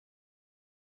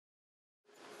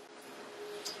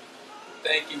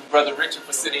Thank you, Brother Richard,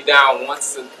 for sitting down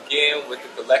once again with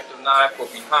the Collective 9 for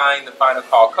Behind the Final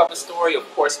Call cover story.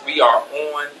 Of course, we are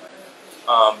on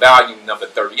volume number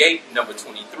 38, number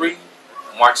 23.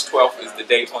 March 12th is the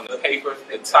date on the paper.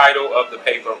 The title of the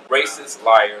paper, Racist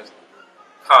Liars,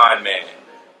 Conman.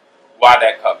 Why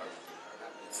that cover?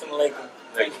 Assalamu alaikum.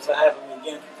 Thank you for having me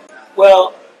again.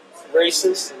 Well,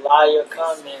 racist, liar,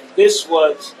 conman. This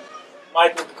was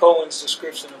Michael Cohen's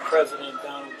description of President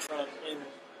Donald Trump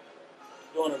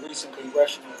during a recent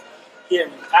congressional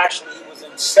hearing. Actually, he was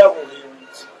in several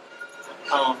hearings.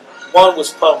 One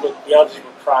was public, the others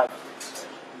were private.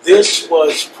 This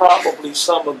was probably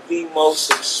some of the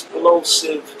most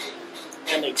explosive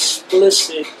and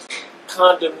explicit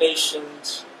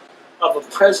condemnations of a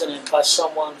president by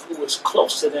someone who was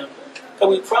close to them that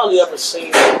we've probably ever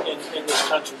seen in this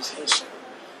country's history.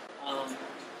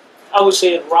 I would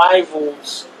say it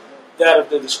rivals that of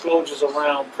the disclosures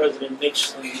around President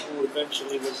Nixon, who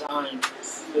eventually resigned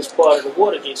as part of the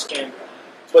Watergate scandal.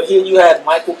 But here you had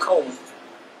Michael Cohen,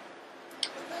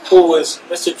 who was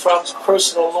Mr. Trump's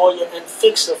personal lawyer and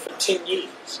fixer for 10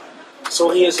 years.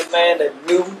 So he is a man that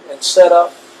knew and set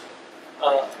up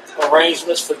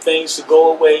arrangements for things to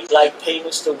go away, like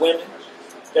payments to women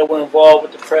that were involved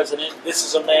with the president. This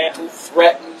is a man who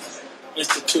threatened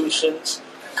institutions,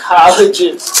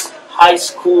 colleges, high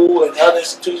school, and other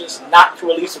institutions not to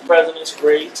release the president's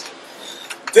grades.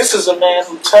 This is a man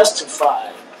who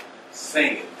testified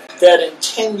that in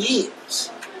 10 years,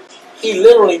 he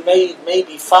literally made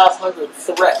maybe 500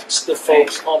 threats to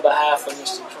folks on behalf of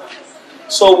Mr. Trump.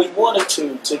 So we wanted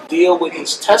to deal with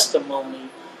his testimony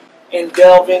and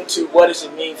delve into what does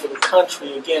it mean for the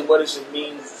country, again, what does it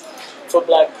mean for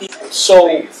black people.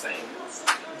 So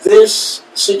this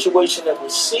situation that we're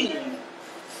seeing,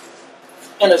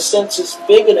 in a sense, is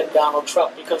bigger than Donald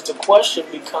Trump, because the question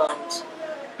becomes,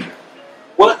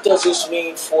 what does this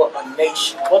mean for a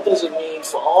nation? What does it mean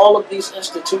for all of these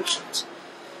institutions?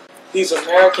 These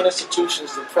American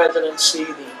institutions, the presidency,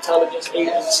 the intelligence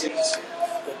agencies,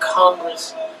 the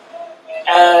Congress,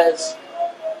 as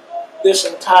this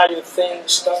entire thing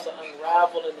starts to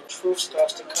unravel and the truth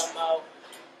starts to come out,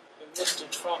 and Mr.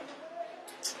 Trump,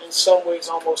 in some ways,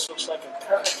 almost looks like a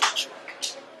caricature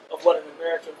of what an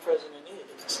American president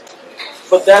is.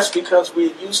 But that's because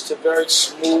we're used to very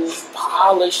smooth,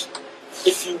 polished,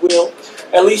 if you will,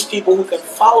 at least people who can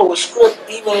follow a script,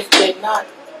 even if they're not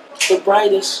the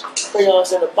brightest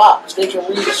crayons in the box. They can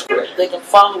read a script. They can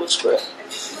follow a script.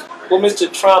 Well,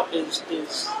 Mr. Trump is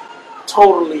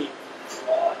totally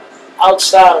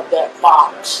outside of that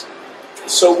box.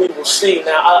 So we will see.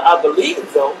 Now, I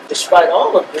believe, though, despite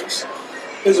all of this,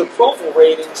 his approval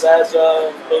ratings as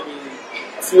maybe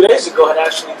a few days ago had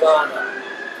actually gone up.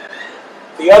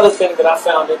 The other thing that I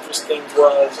found interesting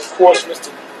was, of course,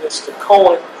 Mr.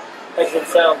 Cohen has been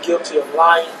found guilty of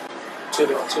lying to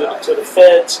the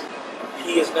feds.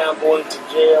 He is now going to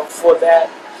jail for that.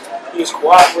 He is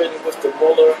cooperating with the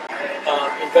Mueller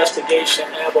investigation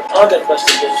and with other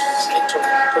investigations into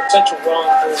potential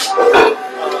wrongdoing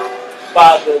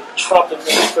by the Trump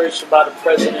administration, by the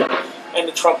president, and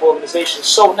the Trump organization.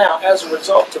 So now, as a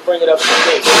result, to bring it up to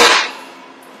date,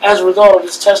 as a result of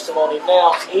this testimony,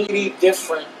 now 80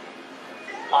 different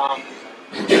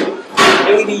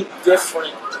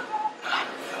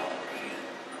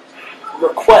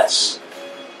requests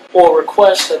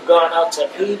have gone out to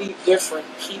 80 different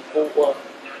people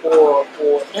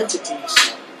or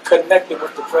entities connected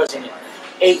with the president.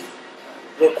 8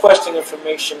 requesting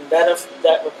information. That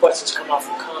request has come out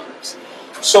from Congress.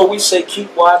 So we say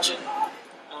keep watching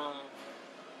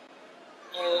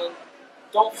and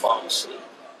don't fall asleep.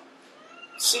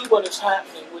 See what is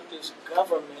happening with this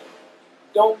government.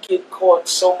 Don't get caught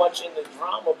so much in the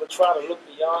drama, but try to look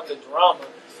beyond the drama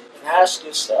and ask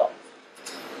yourself,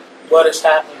 what is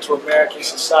happening to American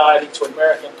society, to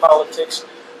American politics,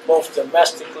 both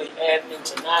domestically and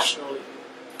internationally?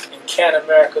 And can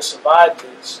America survive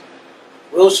this?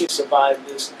 Will she survive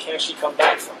this? And can she come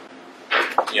back from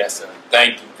it? Yes, sir.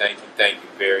 Thank you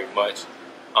very much.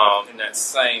 In that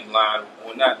same line,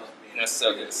 well, not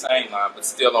necessarily the same line, but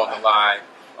still on the line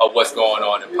of what's going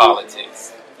on in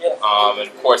politics. Yeah. And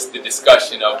of course, the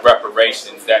discussion of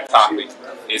reparations, that topic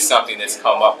is something that's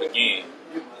come up again.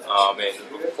 And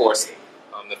of course,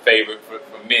 the favorite for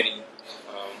many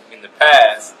in the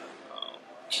past,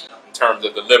 in terms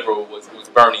of the liberal, was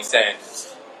Bernie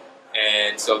Sanders.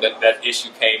 And so that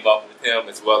issue came up with him,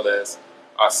 as well as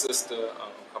our sister,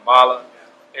 Kamala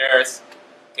Harris.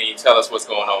 Can you tell us what's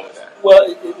going on with that? Well,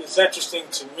 it's interesting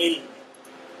to me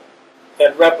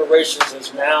that reparations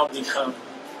has now become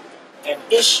an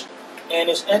issue. And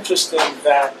it's interesting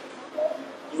that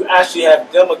you actually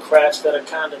have Democrats that are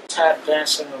kind of tap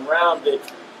dancing around it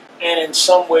and in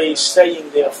some ways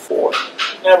saying they're for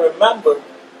it. Now remember,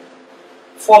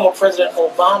 former President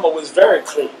Obama was very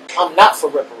clear, I'm not for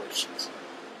reparations.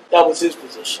 That was his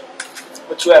position.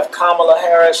 But you have Kamala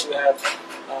Harris, you have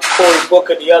Cory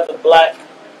Booker, the other black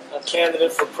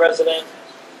candidate for president.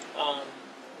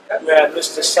 You have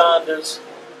Mr. Sanders.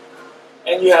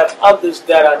 And you have others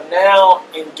that are now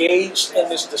engaged in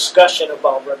this discussion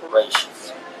about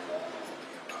reparations.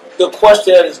 The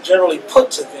question that is generally put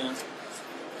to them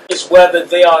is whether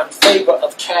they are in favor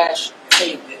of cash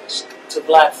payments to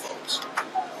black folks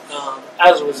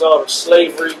as a result of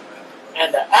slavery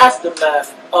and the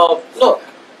aftermath of, look,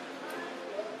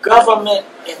 government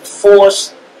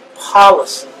enforced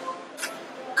policy,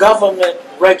 government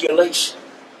regulation,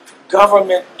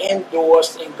 government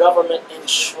endorsed and government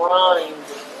enshrined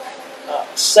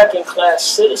second-class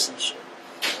citizenship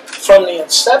from the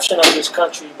inception of this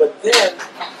country. But then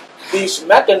these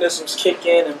mechanisms kick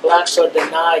in and blacks are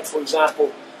denied, for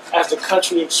example, as the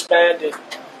country expanded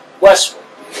westward.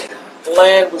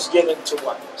 Land was given to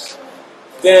whites.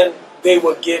 Then they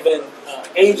were given,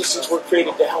 agencies were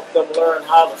created to help them learn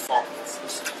how to farm.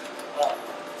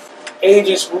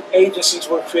 Agencies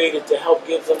were created to help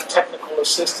give them technical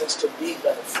assistance to be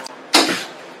better farmers.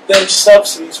 Then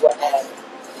subsidies were added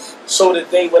so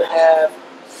that they would have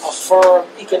a firm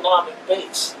economic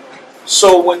base.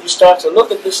 So when you start to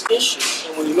look at this issue,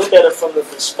 and when you look at it from the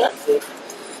perspective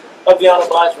of the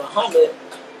Honorable Elijah Muhammad,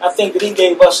 I think that he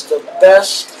gave us the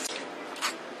best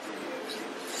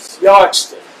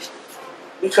yardstick.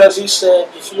 Because he said,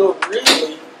 if you're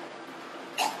really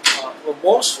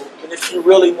remorseful, and if you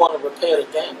really want to repair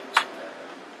the damage,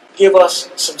 give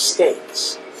us some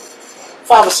states.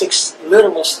 5 or 6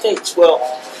 literal states. Well,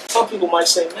 some people might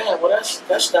say, man, well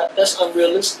that's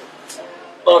unrealistic.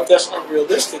 Well, if that's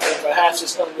unrealistic, then perhaps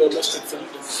it's unrealistic for you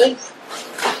to think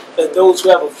that those who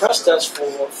have oppressed us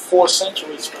for 4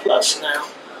 centuries plus now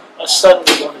are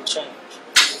suddenly going to change.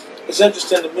 It's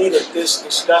interesting to me that this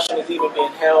discussion is even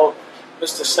being held.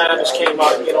 Mr. Sanders came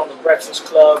out again on the Breakfast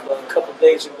Club a couple of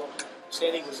days ago,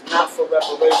 saying he was not for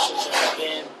reparations, and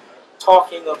again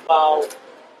talking about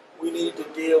we need to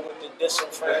deal with the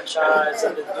disenfranchised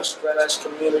and the distressed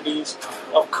communities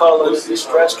of color, the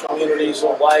distressed communities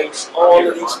of whites, all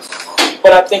of these.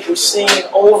 But I think we're seeing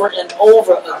over and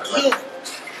over again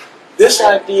this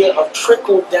idea of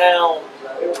trickle-down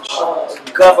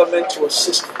governmental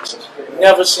assistance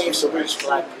never seems to reach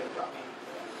black people.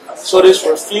 So this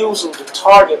refusal to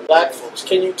target black folks,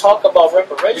 can you talk about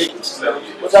reparations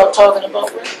without talking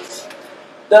about race?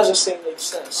 Doesn't seem to make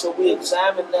sense. So we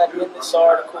examined that in this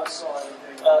article.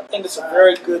 I think it's a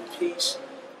very good piece.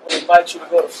 I invite you to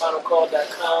go to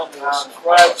finalcall.com and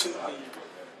subscribe to the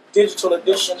digital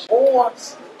edition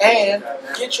and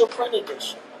get your print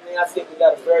edition. I mean, I think we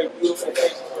got a very beautiful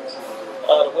paper,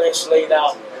 the way it's laid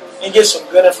out, and get some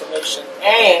good information.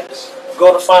 And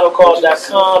go to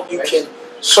finalcall.com. You can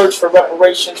search for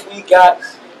reparations. We got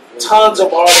tons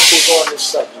of articles on this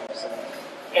subject.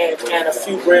 And a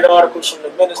few great articles from the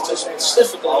minister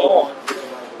specifically on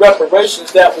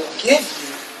reparations that will give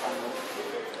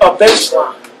you a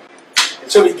baseline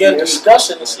to begin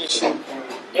discussing this issue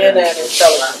in an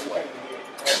intelligent way.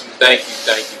 Thank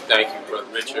you,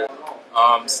 Brother Richard.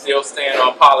 Still staying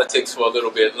on politics for a little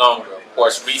bit longer. Of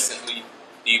course, recently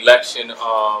the election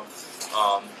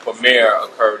for mayor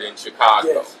occurred in Chicago.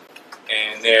 Yes.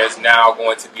 And there's now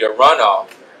going to be a runoff,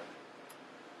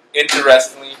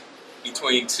 interestingly,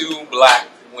 between 2 black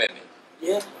women.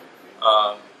 Yeah.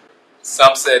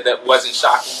 Some said that wasn't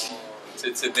shocking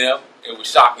to them. It was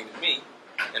shocking to me.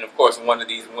 And of course, one of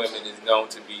these women is known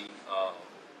to be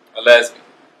a lesbian.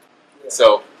 Yeah.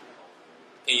 So,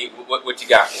 what you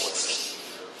got for us?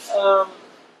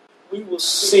 We will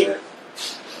see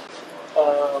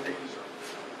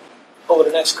over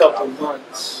the next couple of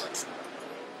months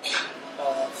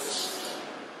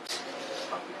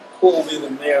who will be the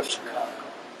mayor of Chicago.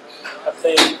 I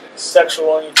think sexual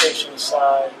orientation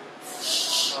aside,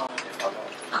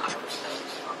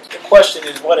 the question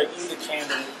is what is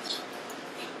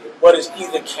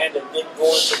either candidate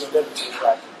going to deliver to the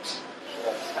black people?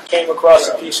 I came across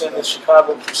a piece in the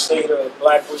Chicago Crusader, a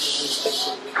black women's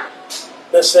newspaper,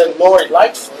 that said Lori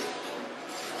Lightfoot,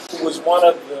 who was one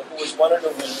of the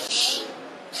women,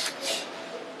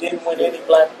 didn't win any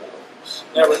black voters.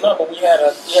 Now remember, we had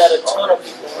a ton of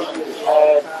people. We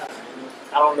had,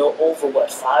 I don't know, over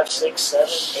 5, 6, 7,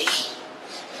 8,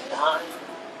 9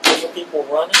 different people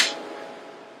running.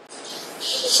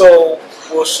 So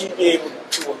will she be able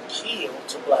to appeal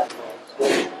to black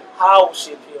voters? How will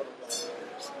she appeal to black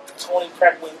voters? Toni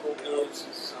Preckwinkle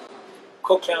is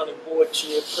Cook County Board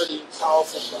Chair, pretty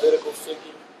powerful political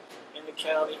figure in the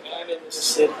county and in the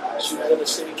city. She was in the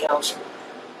city council.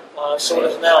 So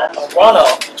there's now a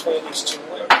runoff between these two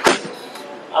women.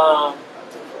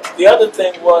 The other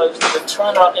thing was the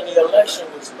turnout in the election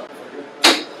was low.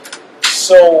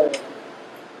 So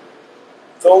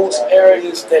those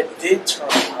areas that did turn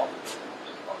out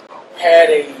had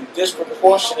a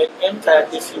disproportionate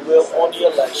impact, if you will, on the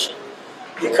election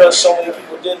because so many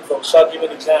people didn't vote. So I'll give you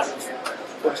an example.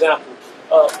 For example,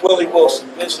 Willie Wilson,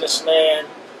 businessman,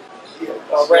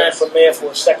 ran for mayor for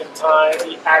a second time.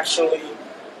 He actually,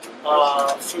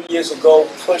 a few years ago,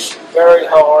 pushed very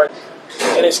hard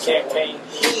in his campaign.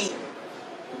 He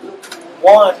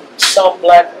won some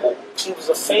black wards. He was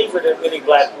a favorite in many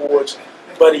black wards,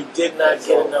 but he did not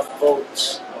get enough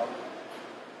votes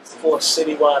for a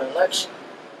citywide election.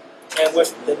 And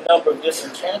with the number of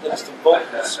different candidates, the vote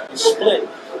was split.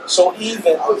 So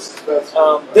even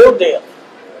Bill Daley,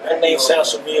 that name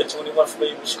sounds familiar to anyone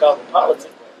familiar with Chicago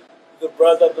politics, the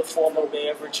brother of the former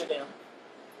mayor, Richard M.,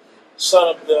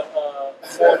 son of the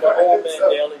former old man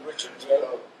Daley, Richard J.,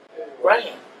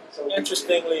 ran,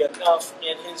 interestingly enough,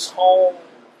 in his home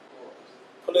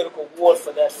political ward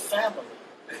for that family.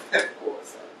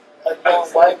 A young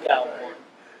white guy won.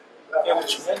 There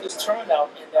was tremendous turnout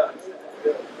in that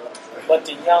ward. But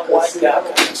the young white guy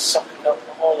kind of sucked up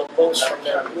all the votes from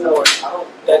that ward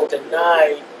that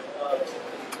denied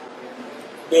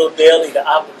Bill Daley the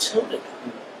opportunity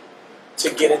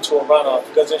to get into a runoff.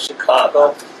 Because in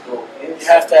Chicago, you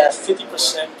have to have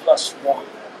 50% plus one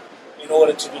in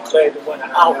order to be declared the winner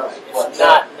outright. If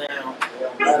not now,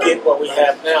 you get what we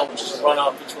have now, which is a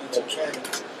runoff between two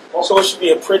candidates. So it should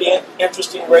be a pretty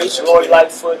interesting race. Lori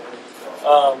Lightfoot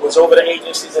was over the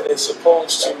agencies that is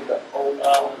supposed to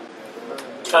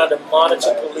kind of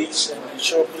monitor police and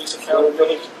ensure police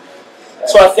accountability.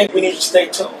 So I think we need to stay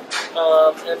tuned.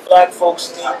 And black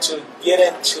folks need to get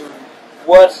into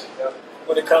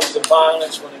when it comes to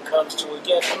violence, when it comes to,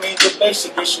 again, I mean, the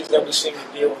basic issues that we seem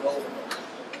to deal with over and over.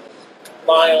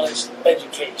 Violence,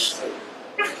 education,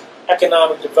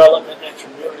 economic development, and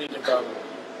community development.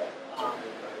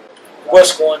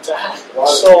 What's going to happen?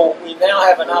 So we now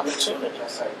have an opportunity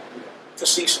to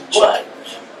see some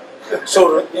change.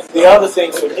 So the other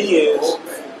thing for me is,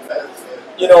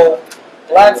 you know,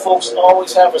 black folks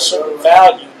always have a certain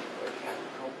value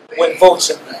when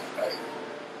votes are made.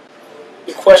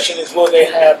 The question is, will they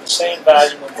have the same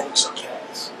value when votes are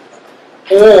cast?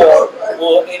 Or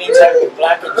will any type of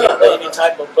black agenda, any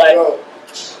type of black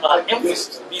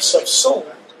emphasis be subsumed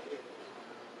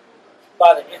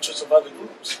by the interests of other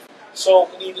groups? So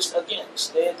we need to, again,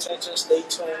 stay attention, stay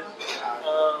tuned,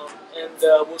 and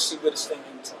we'll see where this thing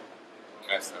ends up.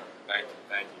 Yes, sir. Thank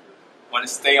you. Want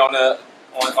to stay on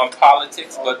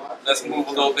politics, but let's move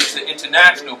a little bit to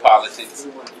international politics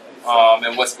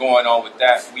and what's going on with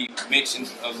that. We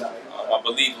mentioned, I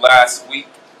believe, last week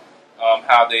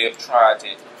how they have tried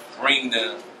to bring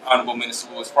the Honorable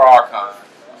Minister Louis Farrakhan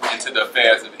into the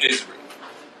affairs of Israel.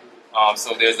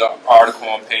 So there's an article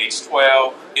on page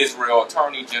 12. Israel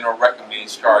Attorney General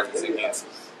recommends charges against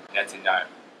Netanyahu.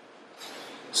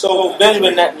 So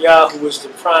Benjamin Netanyahu was the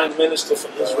prime minister for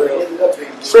Israel.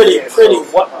 Pretty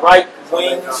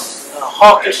right-wing,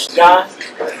 hawkish guy.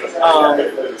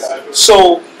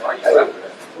 So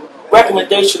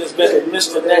recommendation has been that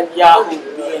Mr. Netanyahu be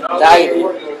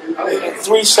indicted in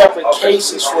 3 separate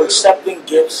cases for accepting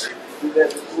gifts,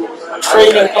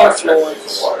 trading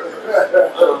influence,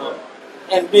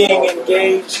 and being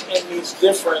engaged in these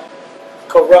different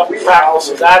corrupt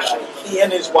practices. Actually, he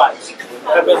and his wife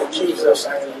have been accused of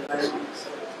something.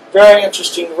 Very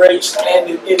interesting race, and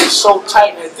it is so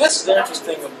tight. And this is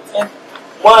interesting. And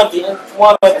one of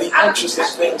the interesting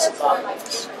things about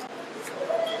this,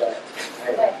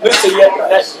 Mr.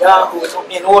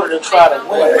 Netanyahu, in order to try to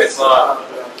win,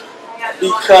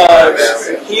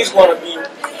 because he's going to be,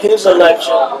 his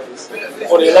election,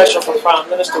 or the election for prime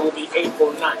minister, will be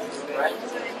April 9th, right?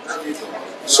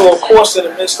 So, of course, in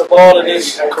the midst of all of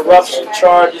this corruption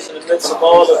charges, in the midst of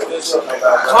all of this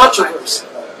controversy,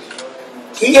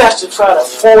 he has to try to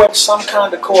forge some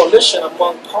kind of coalition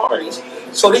among parties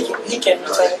so that he can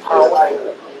retain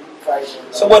power.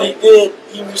 So what he did,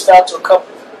 he reached out to a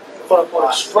couple of quote-unquote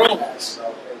extremists,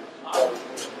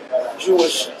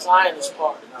 Jewish Zionist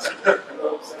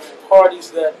parties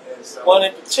that, one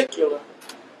in particular,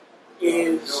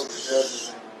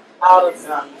 is out of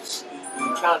the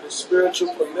kind of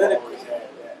spiritual, political,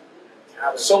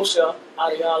 social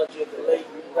ideology of the late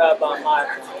Rabbi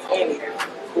Michael Haney,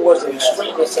 who was an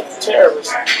extremist and a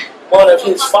terrorist. One of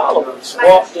his followers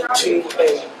walked into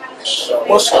a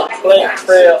Muslim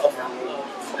prayer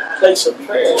place of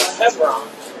prayer in Hebron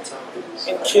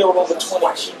and killed over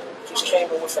 20 people. Just came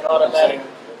in with an automatic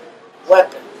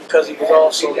weapon because he was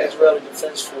also an Israeli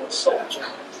Defense Force soldier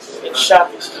and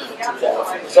shot these people to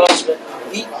death. He was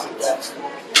ultimately beaten to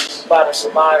death by the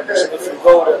survivors. And if you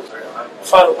go to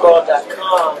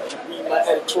finalcall.com and read my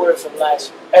editorial from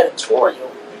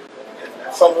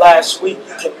last week,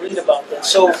 you can read about that.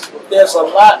 So there's a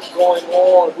lot going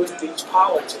on with these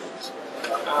politics.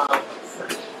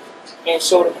 And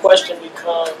so the question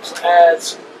becomes,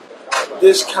 as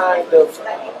this kind of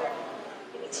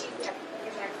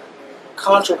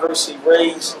controversy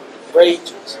rages,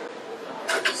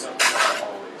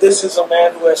 this is a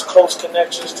man who has close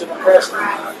connections to the president,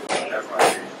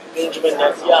 Benjamin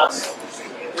Netanyahu.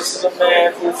 This is a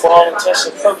man who, for all intents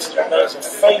and purposes, remains a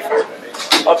favorite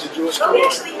of the Jewish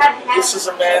community. This is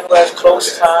a man who has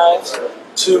close ties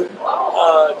to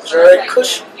Jared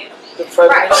Kushner, the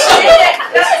president.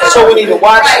 So we need to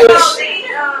watch this,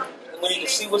 and we need to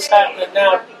see what's happening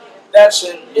now. That's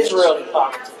in Israeli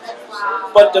politics.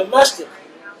 But domestically,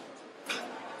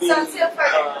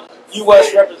 the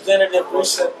U.S. representative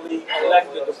recently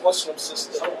elected, the Muslim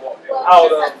sister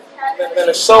out of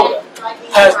Minnesota,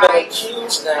 has been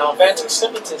accused now of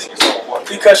anti-Semitism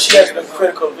because she has been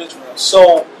critical of Israel.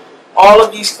 So all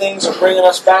of these things are bringing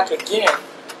us back again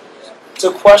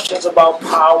to questions about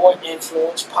power,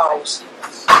 influence, policy,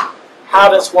 how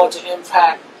that's going to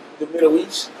impact the Middle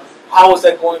East, how is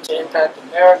that going to impact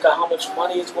America, how much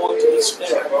money is going to be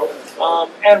spent,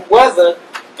 and whether,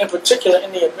 in particular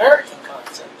in the American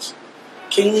context,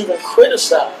 can you even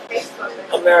criticize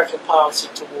American policy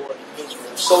toward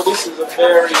Israel? So this is a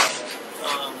very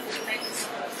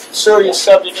serious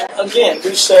subject. Again,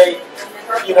 we say,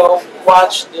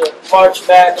 watch the March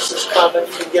Madness is coming.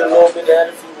 You can get a little bit of that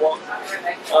if you want.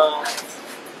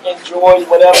 Enjoy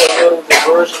whatever little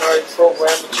diversionary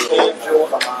program that you may enjoy.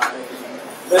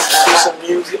 Listen to some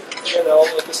music,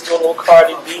 listen to a little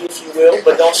Cardi B, if you will,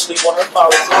 but don't sleep on her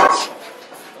politics.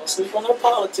 Don't sleep on her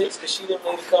politics, because she done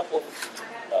made a couple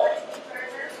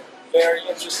very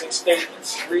interesting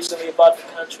statements recently about the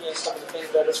country and some of the things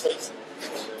that it's facing.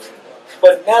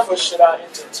 But never should our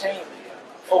entertainment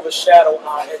overshadow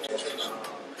our education.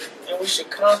 And we should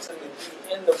constantly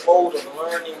be in the mode of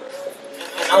learning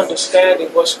and understanding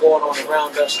what's going on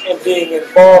around us and being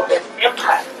involved and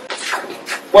impacting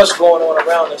what's going on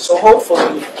around us. So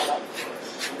hopefully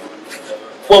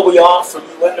what we offer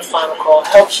you in the final call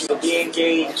helps you to be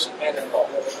engaged and involved.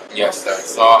 Yes, sir.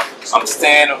 So I'm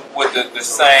staying with the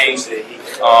same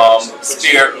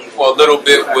spirit for a little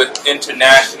bit with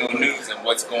international news and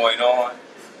what's going on.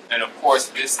 And of course,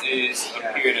 this is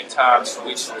a period of time in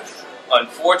which,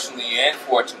 unfortunately and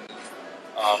fortunately,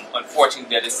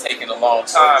 unfortunately that it's taken a long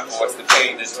time for us to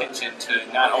pay attention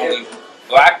to not only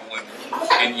black women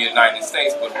in the United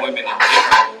States, but women in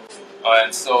general.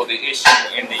 And so the issue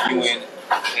in the UN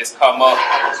has come up,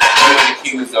 UN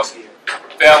accused of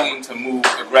failing to move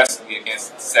aggressively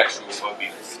against sexual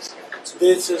abuse.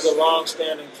 This is a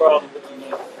long-standing problem with the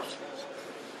United Nations.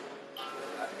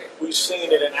 We've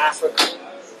seen it in Africa.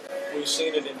 We've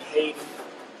seen it in Haiti.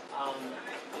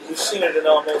 We've seen it in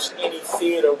almost any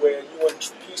theater where UN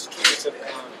peacekeepers have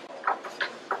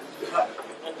gone.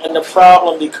 And the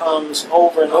problem becomes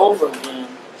over and over again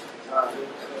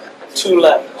two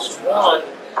levels. One,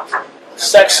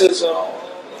 sexism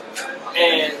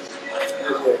and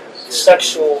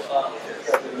sexual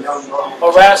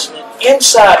harassment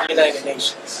inside the United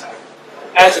Nations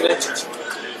as an entity.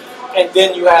 And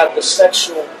then you have the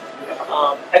sexual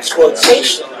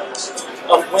exploitation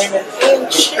of women and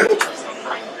children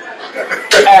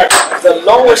at the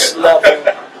lowest level,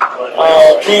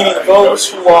 meaning those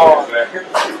who are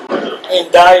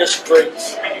in dire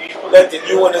straits that the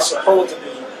UN is supposed to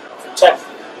be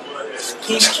protecting.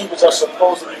 Peacekeepers are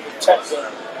supposed to be protecting.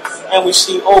 And we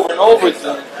see over and over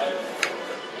again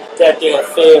that they have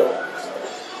failed.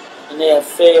 And they have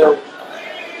failed,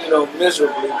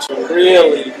 miserably to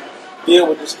really deal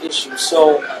with this issue.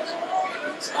 So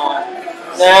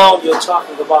now you're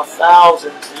talking about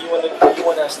thousands. The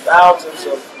UN has thousands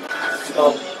of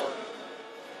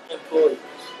employees.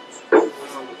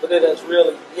 But it has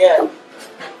really yet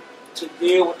to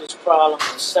deal with this problem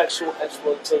of sexual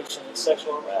exploitation and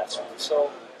sexual harassment.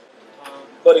 So,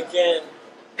 but again,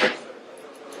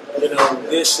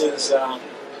 this is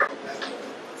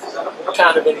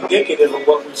kind of indicative of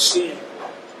what we see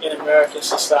in American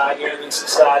society and in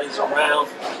societies around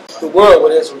the world,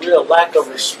 where there's a real lack of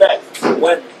respect for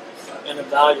women and the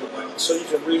value of women. So you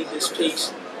can read this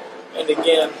piece and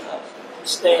again,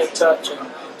 stay in touch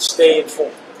and stay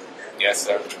informed. Yes,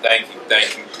 sir. Thank you.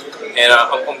 And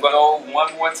I'm going to go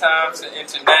one more time to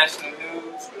international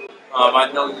news.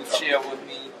 I know you've shared with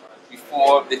me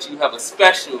before that you have a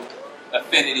special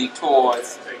affinity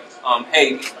towards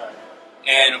Haiti.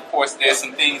 And of course, there's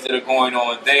some things that are going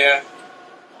on there.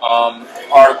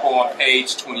 Article on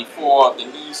page 24 of the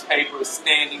newspaper,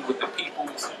 Standing with the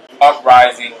People's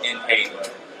Uprising in Haiti.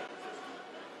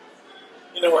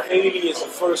 You know, Haiti is the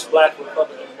first black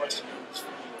republic in the Western Hemisphere.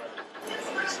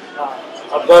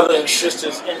 Our brothers and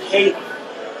sisters in Haiti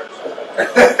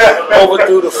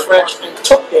overthrew the French and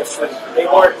took their freedom. They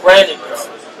weren't granted their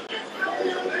freedom.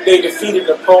 They defeated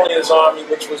Napoleon's army,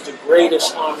 which was the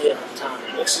greatest army at the time.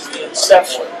 This is the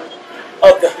inception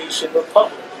of the Haitian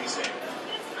Republic.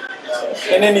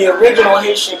 And in the original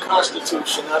Haitian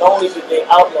Constitution, not only did they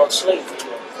outlaw slavery,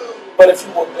 but if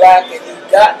you were black and you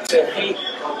got to Haiti,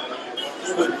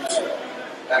 you would be killed.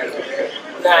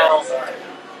 Now,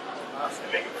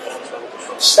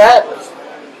 sadly,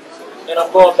 and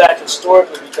I'm going back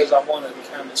historically because I want to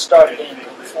kind of start there and go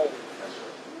forward,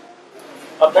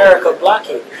 America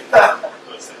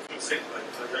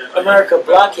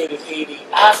blockaded Haiti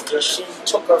after she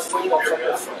took her freedom from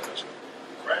the French.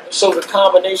 So the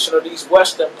combination of these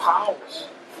Western powers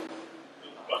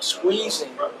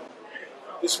squeezing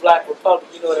this black republic,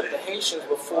 you know, that the Haitians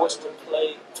were forced to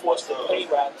pay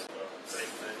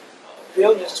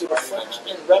billions to the French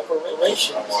in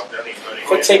reparations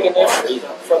for taking their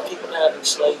freedom from people that had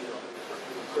enslaved them.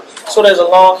 So there's a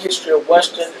long history of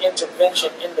Western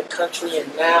intervention in the country,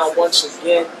 and now, once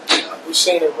again, we've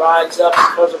seen it rise up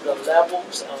because of the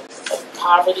levels of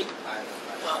poverty,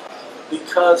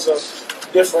 because of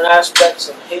different aspects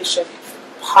of Haitian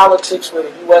politics where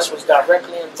the U.S. was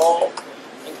directly involved,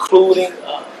 including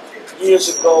years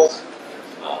ago,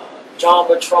 John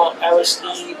Bertrand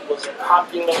Aristide was a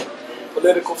popular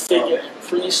political figure and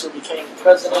priest who became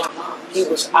president. He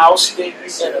was ousted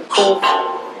in a coup.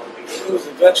 He was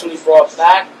eventually brought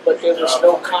back, but there was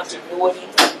no continuity.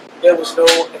 There was no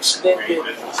extended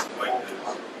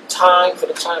time for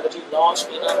the time that he lost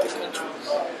in the country.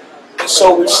 And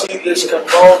so we see this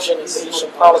convulsion in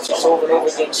Haitian politics over and over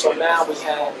again. So now we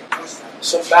have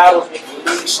some battles with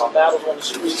police, some battles on the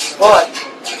streets. But,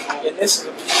 and this is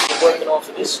a piece we're working on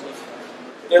for this week,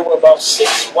 there were about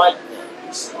 6 white men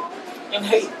in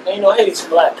Haiti. Now, you know, Haiti's a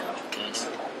black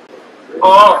country.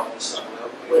 Armed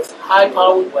with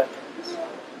high-powered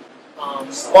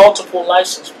weapons, multiple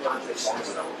license plates,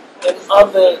 and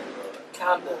other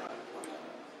kind of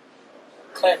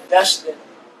clandestine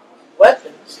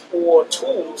weapons or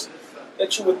tools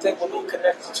that you would think would be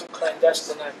connected to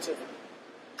clandestine activity.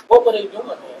 What were they doing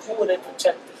there? Who were they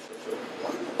protecting?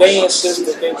 They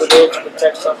insisted they were there to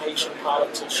protect some Haitian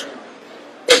politician.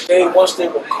 But once they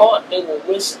were caught, they were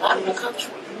whisked out of the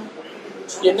country.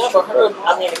 You never heard,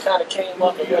 I mean, it kind of came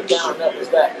up and went down, and that was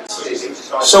that.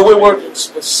 So we're working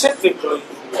specifically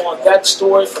on that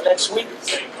story for next week.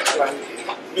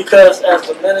 Because as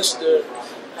the minister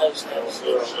has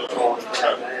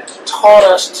taught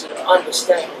us to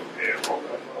understand,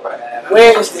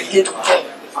 where is the hidden hand?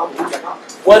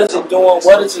 What is it doing?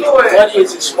 What is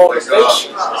its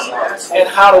motivation? And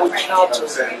how do we counter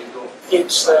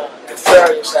its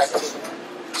nefarious activity?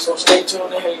 So stay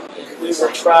tuned to Haiti, and we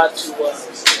will try to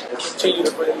continue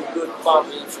to bring you good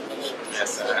quality information.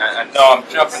 Yes, sir. I know I'm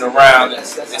jumping around.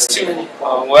 It's too.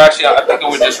 Well, actually, I think I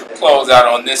would just close out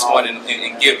on this one and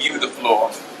give you the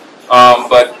floor.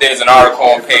 But there's an article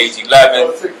on page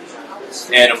 11,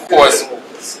 and of course,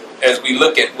 as we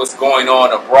look at what's going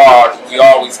on abroad, we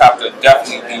always have to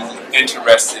definitely be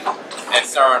interested,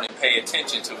 concerned, and pay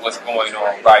attention to what's going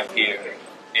on right here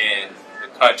in the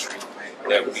country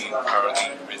that we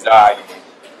currently reside in.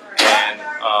 And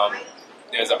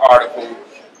there's an article,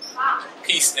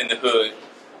 Peace in the Hood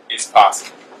is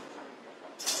Possible.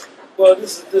 Well,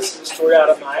 this is a story out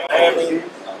of Miami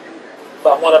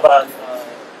about one of our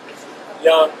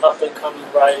young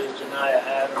up-and-coming writers, Janiyah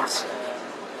Adams,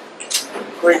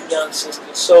 great young sister.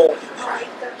 So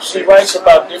she writes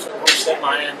about different groups in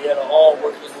Miami that are all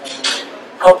working on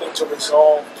helping to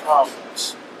resolve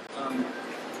problems.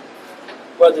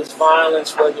 Whether it's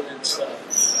violence, whether it's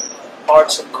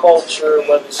arts and culture,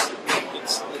 whether it's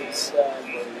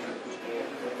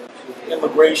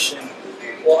immigration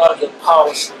or other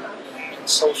policy and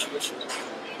social issues.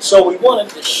 So we wanted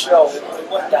to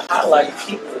highlight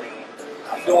people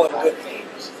doing good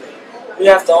things. We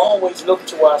have to always look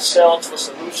to ourselves for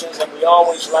solutions, and we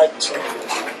always like to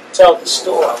tell the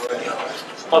story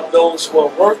of those who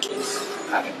are working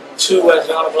to, as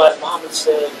the Honorable Muhammad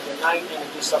said, unite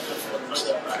and do something for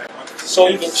themselves. So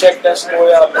you can check that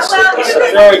story out. It's a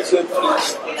very good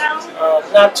piece,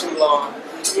 not too long.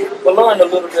 But learn a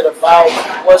little bit about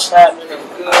what's happening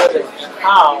good and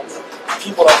how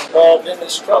people are involved in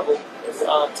this struggle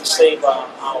to save our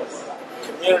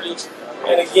communities.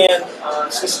 And again,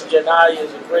 Sister Janaya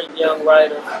is a great young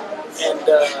writer, and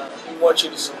we want you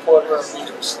to support her and read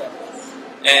her stuff.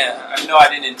 And I know I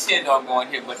didn't intend on going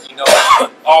here, but I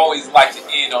always like to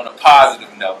end on a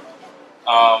positive note.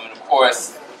 And of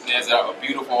course, there's a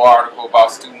beautiful article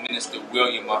about Student Minister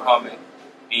William Muhammad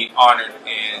being honored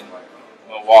in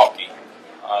Milwaukee.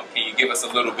 Can you give us a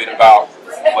little bit about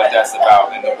what that's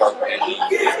about and the work that he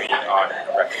is being honored?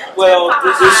 Well,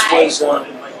 this was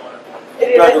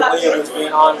Brother William is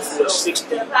being honored for his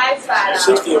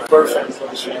 60th birthday.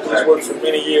 He's worked for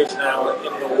many years now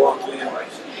in Milwaukee.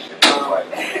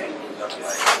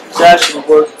 He's actually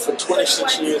worked for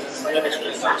 26 years in the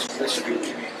ministry.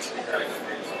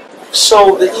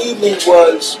 So the evening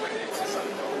was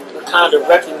a kind of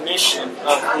recognition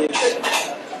of his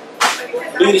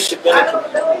leadership in the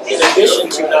community, in addition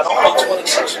to not only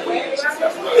 26 years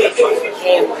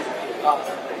in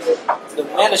the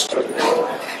ministry,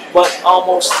 but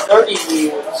almost 30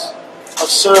 years of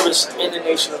service in the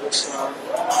Nation of Islam.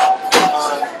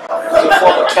 The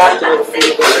former captain of the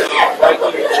field right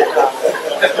here in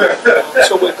Chicago.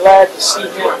 So we're glad to see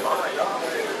him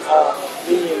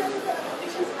being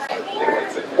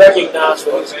recognized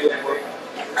for his good work.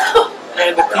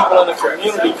 And the people in the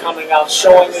community coming out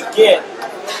showing again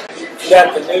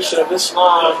that the Nation of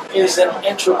Islam is an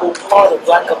integral part of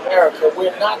Black America.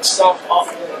 We're not some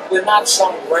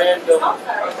random,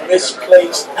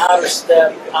 misplaced, out of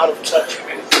step, out of touch.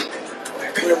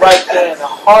 We're right there in the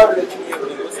heart of the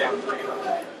community with them.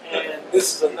 And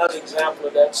this is another example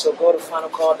of that. So go to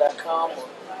finalcall.com or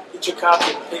get your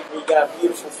copy of the paper. We got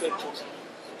beautiful pictures.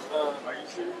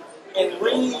 And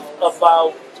read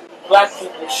about Black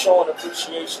people showing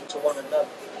appreciation to one another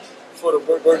for the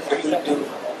work that we do.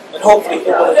 And hopefully it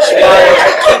will inspire us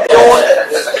to keep doing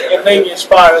it and maybe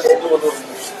inspire us to do a little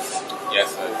more. Yes,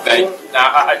 sir. Thank you.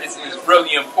 Now, it's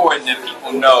really important that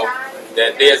people know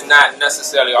that there's not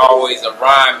necessarily always a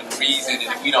rhyme and reason,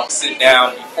 and we don't sit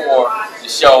down before the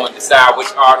show and decide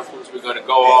which articles we're going to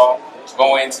go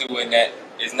into, and that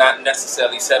is not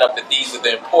necessarily set up that these are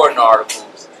the important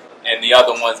articles and the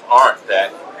other ones aren't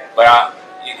that. But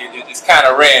it's kind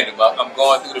of random. I'm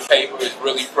going through the paper. It's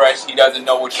really fresh. He doesn't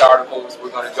know which articles we're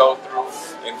going to go through.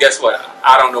 And guess what?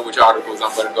 I don't know which articles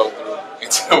I'm going to go through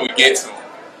until we get to them.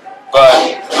 But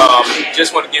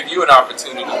just want to give you an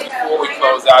opportunity before we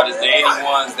close out. Is there any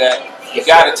ones that you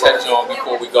got to touch on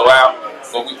before we go out?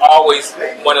 But we always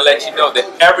want to let you know that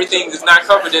everything is not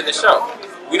covered in the show.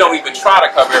 We don't even try to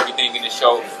cover everything in the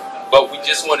show, but we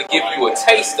just want to give you a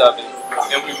taste of it.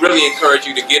 And we really encourage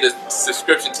you to get a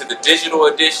subscription to the digital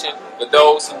edition. For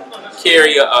those who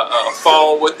carry a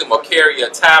phone with them or carry a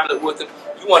tablet with them,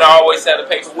 you want to always have the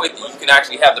paper with you. You can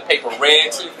actually have the paper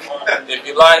read to you if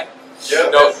you like.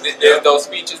 There's those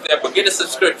features there, but get a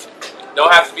subscription.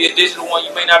 Don't have to be a digital one.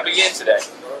 You may not be in today.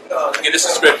 Get a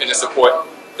subscription to support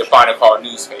the Final Call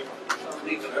newspaper.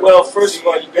 Well, first of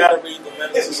all, you got to read the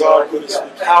Mendes' article this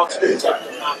week, How to Protect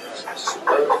Democracy.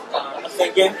 I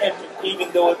think,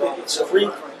 even though it's a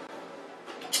reprint,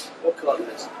 but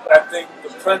I think the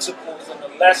principles and the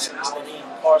lessons that he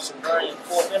imparts are very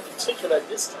important, in particular at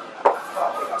this time,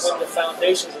 when the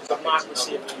foundations of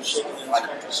democracy are being shaken in this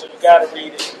country. So you got to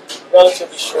read it.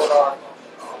 Relatively short article.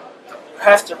 You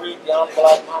have to read the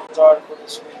Honorable Muhammad's article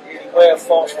this week, Beware of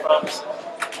False Promises.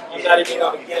 I'm not even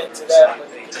going to get into that, but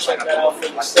check that out for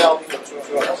yourself.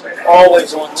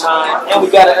 Always on time. And we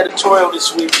got an editorial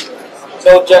this week,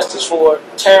 No Justice for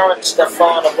Terrence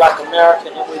Stefan of Black America,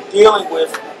 and we're dealing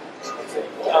with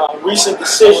recent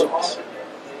decisions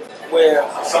where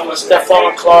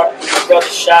Stephon Clark, his brother,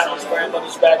 shot in his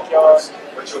grandmother's backyard.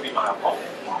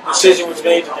 Decision was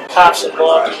made that the cops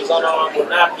involved in his unarmed would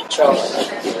not be charged.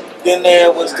 Then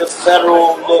there was the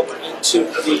federal look into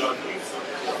the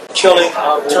killing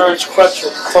of Terrence Crutcher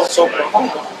in Tulsa,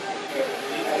 Oklahoma.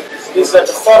 This is at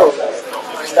the federal level.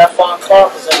 Stephon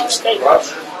Clark was at the state level.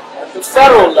 At the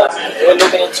federal level, they're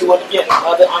looking into it again.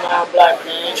 Another unarmed black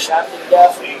man shot to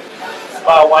death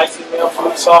by a white female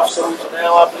police officer who's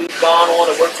now, I believe, gone on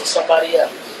to work for somebody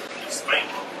else.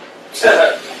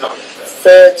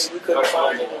 Feds, we couldn't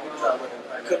find any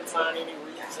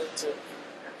reason to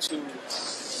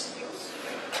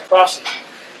prosecute.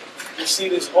 You see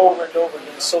this over and over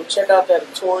again. So check out that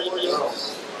editorial,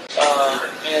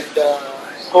 and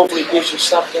hopefully it gives you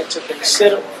something to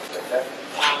consider.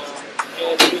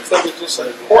 And we think it's just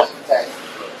important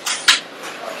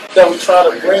that we try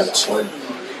to bring to you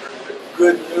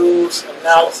good news,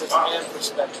 analysis, and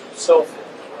perspective. So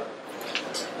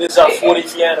This is our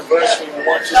 40th year anniversary. We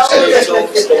want you to stay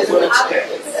tuned, stay with us.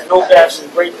 I know we have some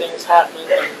great things happening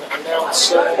and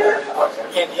announced soon.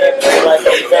 Hint, like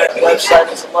the event website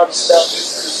and some other stuff.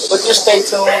 But just stay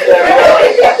tuned.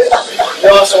 We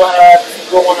also have,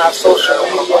 go on our social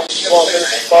media, go on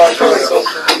social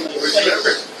media.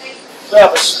 We have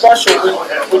a special,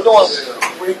 we're doing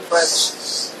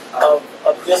reprints of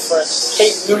different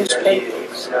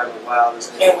newspapers.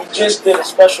 And we just did a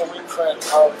special reprint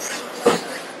of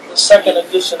the second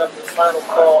edition of the Final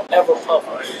Call ever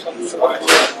published. It is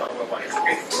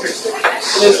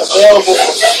available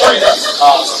for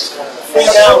free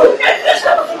download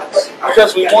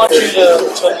because we want you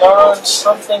to learn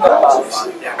something about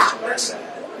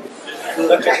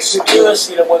the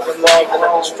conspiracy that was involved in the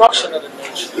destruction of the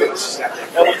nation.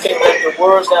 And we think that the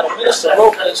words that a minister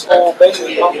wrote this whole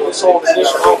edition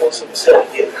almost himself.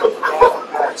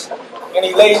 And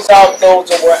he lays out those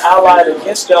that were allied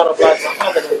against the honor of Black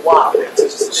Muhammad and why.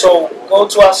 So go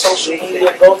to our social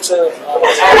media, go to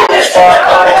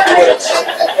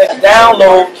and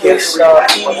download this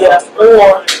PDF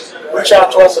or reach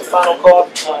out to us at Final Call,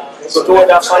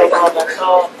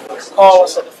 store.finalcall.com. Call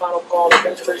us at the Final Call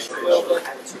Administration Building,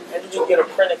 and you can get a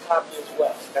printed copy as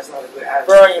well.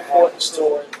 Very important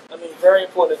story. I mean, very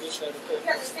important edition of the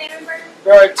paper.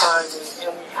 Very timely,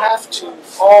 and we have to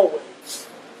always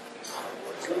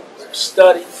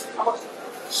study,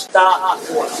 stop,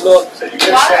 look,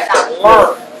 listen, and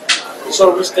learn,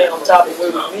 so we stay on top of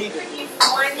where we need to be in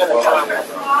a time like that.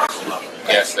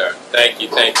 Yes, sir. Thank you,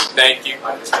 thank you, thank you.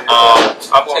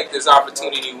 I'll take this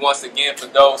opportunity once again for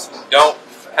those who don't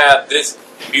have this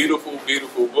beautiful,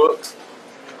 beautiful book,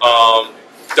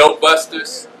 Dope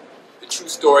Busters, the true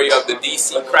story of the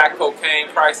DC crack cocaine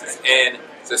crisis and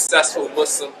successful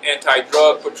Muslim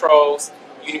anti-drug patrols.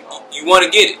 You want to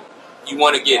get it. You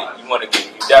want to get it. You want to get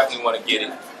it. You definitely want to get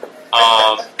it.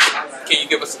 Can you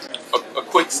give us a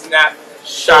quick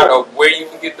snapshot of where you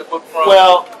can get the book from?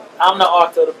 Well, I'm the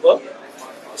author of the book.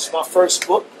 It's my first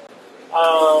book.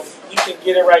 You can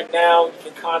get it right now. You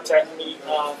can contact me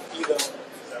either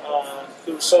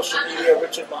through social media,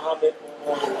 Richard Muhammad,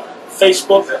 on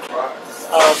Facebook.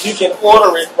 You can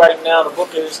order it right now. The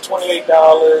book is $28,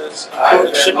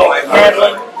 including shipping and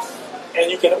handling. And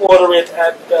you can order it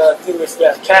at through this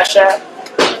Cash App,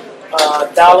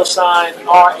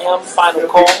 $RM Final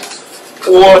Call,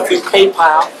 or through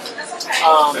PayPal,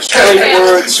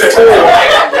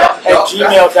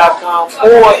 straightwords4@gmail.com,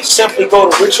 or simply go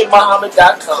to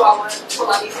richardmuhammad.com.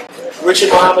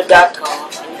 richardmuhammad.com.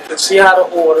 You can see how to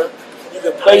order. You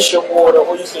can place your order,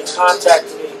 or you can contact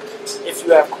me if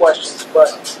you have questions.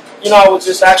 But I was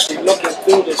just actually looking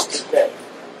through this today.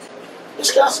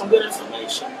 It's got some good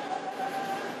information.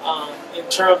 In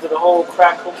terms of the whole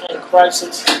crack cocaine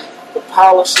crisis, the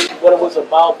policy, what it was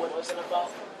about, what it wasn't about.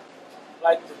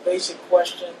 Like the basic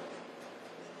question,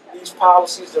 these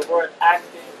policies that were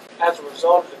enacted as a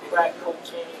result of the crack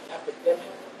cocaine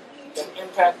epidemic that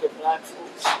impacted black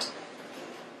folks,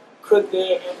 could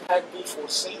their impact be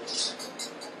foreseen?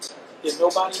 Did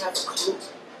nobody have a clue?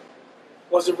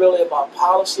 Was it really about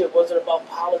policy or was it about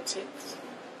politics?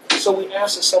 So we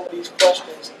answer some of these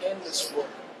questions in this book.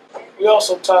 We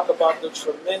also talk about the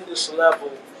tremendous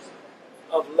level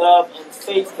of love and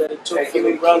faith that it took for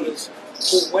the brothers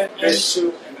who went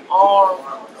into an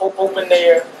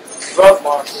open-air drug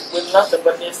market with nothing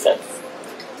but their faith.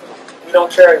 We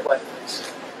don't carry weapons.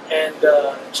 And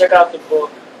check out the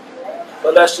book.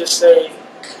 But let's just say,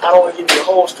 I don't want to give you the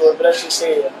whole story, but let's just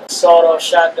say a sawed-off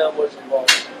shotgun was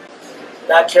involved.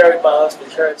 Not carried by us,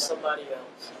 but carried somebody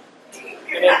else. And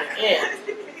in the end,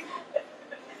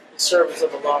 service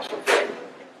of a lost faith.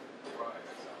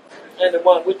 And the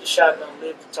one with the shotgun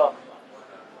lived to talk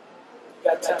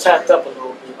about it. Got tapped up a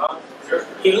little bit.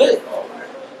 He lived.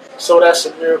 So that's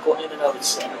a miracle in and of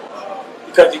itself.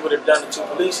 Because he would have done it to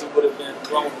police, he would have been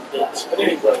blown to bits. But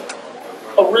anyway,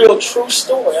 a real true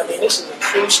story. I mean, this is a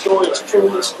true story. It's true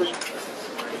history.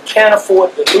 You can't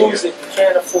afford to lose it. You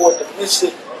can't afford to miss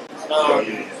it.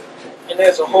 And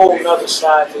there's a whole other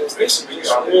side to this.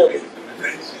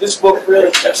 This book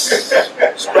really just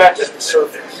scratches the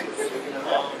surface.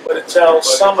 But it tells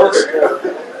some of the story of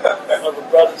the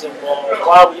brothers involved,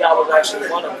 why I was actually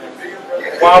one of them,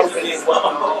 why we did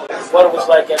what it was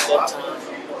like at that time.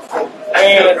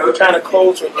 And we kind of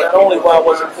close with not only why it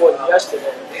was important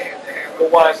yesterday, but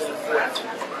why is it important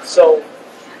today. So,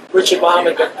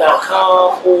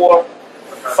 richardmuhammad.com, or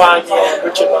find me at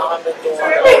Richard Muhammad on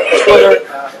Twitter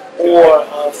or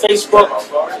Facebook.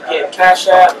 Again, Cash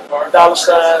App, $RM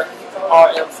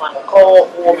Final Call,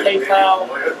 or PayPal,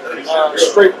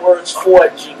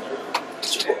 straightwords4@gmail.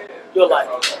 You'll like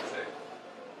it.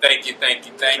 Thank you, thank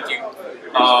you, thank you.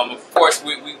 Of course,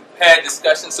 we had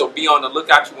discussions, so be on the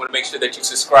lookout. You want to make sure that you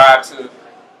subscribe to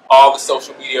all the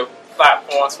social media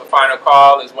platforms for Final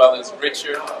Call, as well as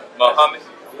Richard Muhammad.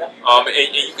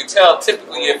 And you can tell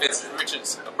typically if it's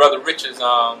Brother Richard's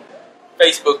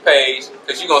Facebook page,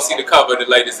 because you're going to see the cover of the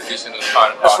latest edition of the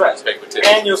Final Call newspaper today.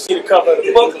 And you'll see the cover of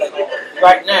the booklet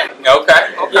right now.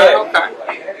 Okay.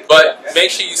 But make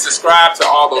sure you subscribe to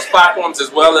all those platforms,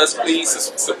 as well as please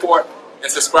support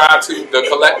and subscribe to the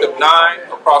Collective 9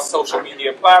 across social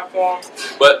media platforms.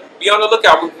 But be on the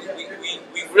lookout. We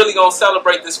really going to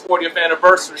celebrate this 40th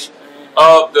anniversary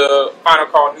of the Final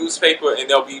Call newspaper, and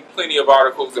there'll be plenty of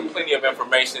articles and plenty of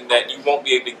information that you won't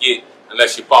be able to get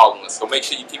unless you're following us. So make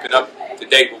sure you keep it up to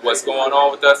date with what's going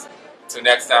on with us. Until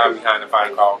next time, Behind the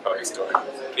Final Call, tell your story.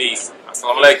 Peace.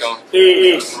 Assalamu alaikum.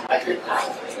 Peace.